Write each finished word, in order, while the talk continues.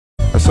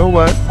So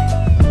what?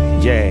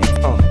 Yeah,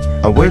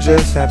 we're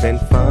just having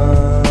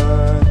fun,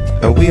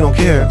 and we don't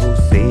care who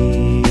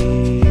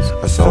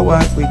sees. So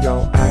what? We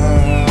go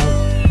out,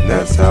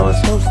 that's how it's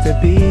supposed to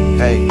be.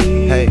 Hey,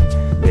 hey,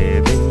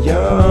 living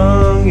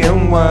young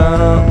and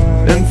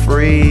wild and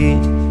free.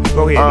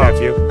 Go ahead,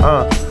 nephew.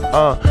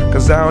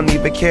 Cause I don't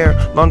even care.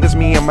 Long as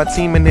me and my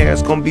team in there,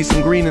 it's gonna be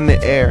some green in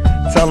the air.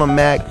 Tell 'em,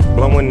 Mac.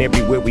 Blowing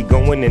everywhere we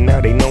going, and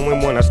now they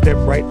knowing when I step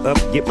right up,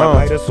 get my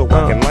lighter so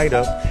I can light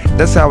up.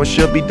 That's how it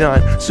should be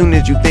done. Soon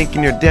as you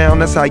thinking you're down,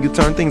 that's how you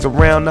turn things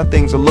around. Now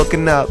things are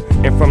looking up.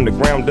 And from the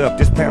ground up,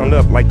 just pound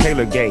up like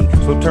Taylor Gay.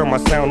 So turn my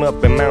sound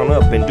up and mount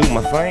up and do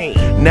my thing.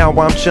 Now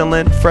I'm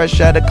chillin',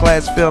 fresh out of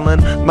class,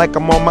 feeling like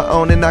I'm on my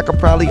own and I could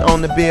probably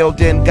own the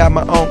building. Got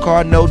my own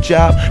car, no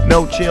job,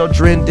 no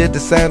children. Did the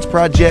science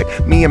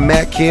project, me and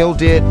Mac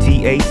killed it.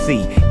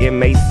 TAC,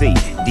 MAC,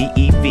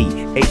 DEV,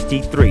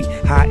 HD3,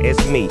 high as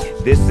me.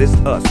 This is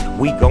us.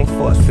 We gon'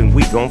 fuss and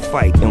we gon'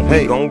 fight and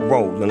we gon'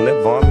 roll and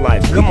live our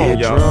life. Come on,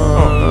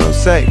 y'all.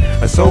 Say,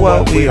 so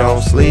what? We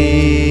don't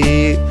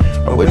sleep,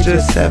 we're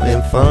just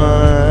having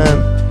fun,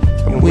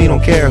 and we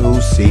don't care who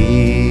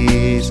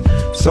sees.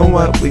 So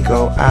what? We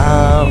go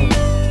out,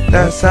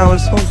 that's how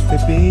it's supposed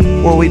to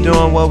be. What we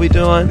doing? What we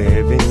doing?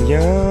 Living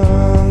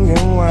young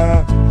and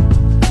wild.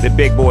 The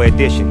big boy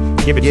edition.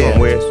 Give it to him,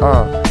 Wiz.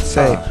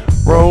 Say,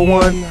 roll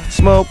one,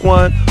 smoke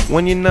one.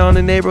 When you're in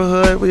the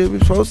neighborhood, we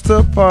supposed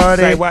to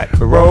party. Say what?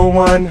 Roll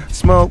one,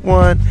 smoke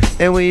one,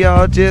 and we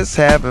all just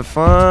having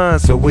fun.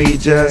 So we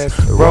just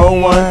roll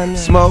one,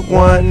 smoke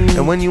one,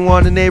 and when you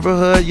in the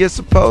neighborhood, you're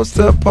supposed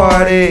to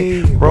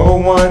party.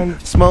 Roll one,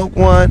 smoke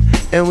one,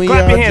 and we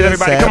Clap all your hands,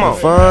 just everybody. Come having on.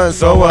 fun.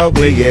 So what?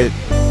 We get.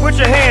 Put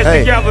your hands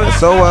together.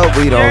 So what?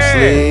 We don't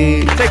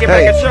sleep. Take it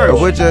back at church.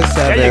 We're just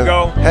having. There you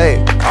go. Hey,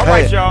 all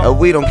right, y'all.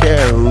 We don't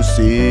care who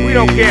sees. We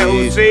don't care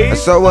who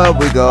sees. So what?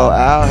 We go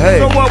out. Hey,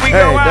 so what? We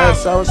go out.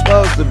 That's how it's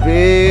supposed to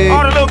be.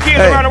 All the little kids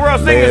around the world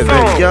sing this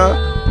song.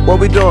 Young. What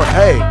we doing?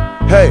 Hey,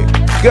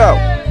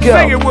 go.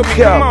 Sing it with me,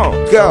 come on.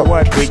 Go. So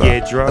what? We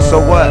get drunk.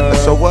 So what?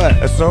 So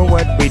what? So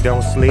what? We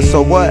don't sleep.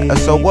 So what?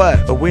 So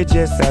what? We're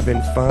just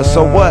having fun.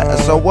 So what?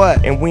 So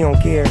what? And we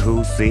don't care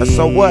who sees.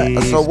 So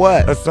what? So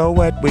what? So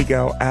what? We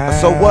go out.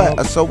 So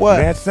what? So what?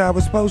 That's how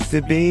it's supposed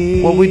to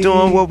be. What we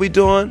doing? What we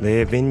doing?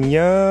 Living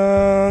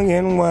young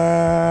and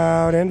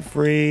wild and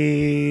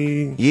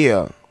free.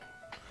 Yeah.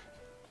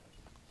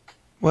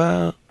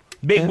 Well.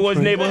 Big Boys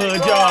Neighborhood,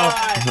 y'all.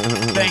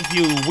 Thank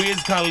you, Wiz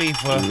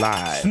Khalifa.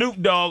 Live.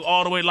 Snoop Dogg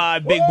all the way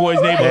live. Big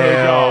Boys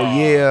Neighborhood, y'all.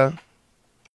 Yeah.